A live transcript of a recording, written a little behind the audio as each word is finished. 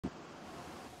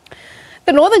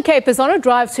The Northern Cape is on a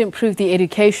drive to improve the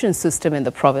education system in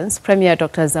the province. Premier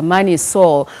Dr Zamani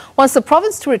Saul wants the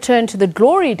province to return to the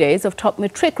glory days of top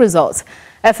matric results.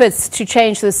 Efforts to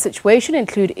change this situation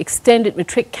include extended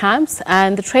matric camps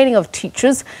and the training of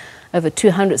teachers. Over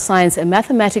 200 science and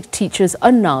mathematics teachers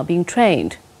are now being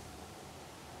trained.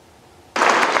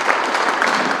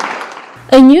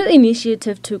 A new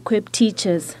initiative to equip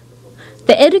teachers.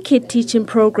 The Educate teaching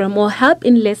program will help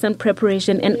in lesson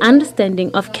preparation and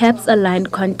understanding of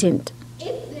CAPS-aligned content.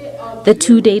 The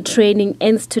two-day training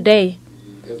ends today.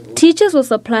 Teachers were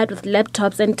supplied with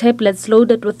laptops and tablets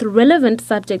loaded with relevant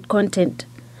subject content.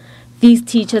 These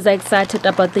teachers are excited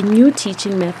about the new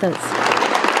teaching methods.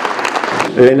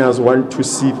 Learners want to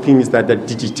see things that are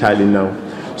digital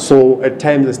now. So at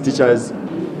times as teachers,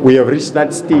 we have reached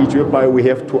that stage whereby we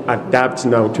have to adapt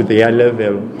now to their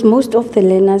level. Most of the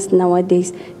learners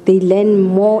nowadays, they learn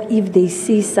more if they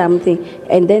see something.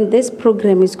 And then this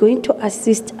program is going to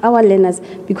assist our learners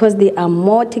because they are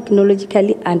more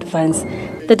technologically advanced.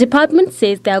 The department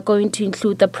says they are going to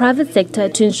include the private sector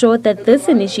to ensure that this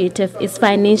initiative is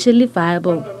financially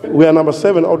viable. We are number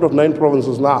 7 out of 9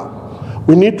 provinces now.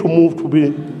 We need to move to be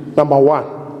number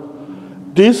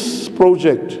 1. This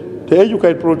project, the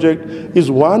Educate project, is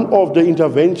one of the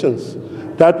interventions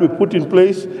that we put in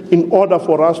place in order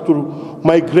for us to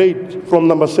migrate from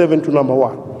number 7 to number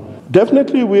 1.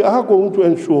 Definitely we are going to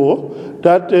ensure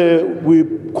that we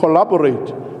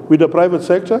collaborate with the private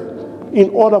sector in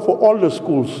order for all the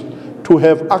schools to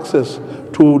have access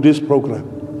to this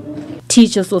program.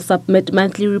 Teachers will submit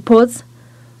monthly reports.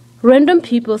 Random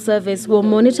people surveys will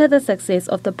monitor the success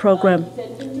of the program.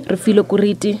 Refilwe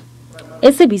Kurite,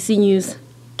 SABC News,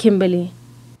 Kimberley.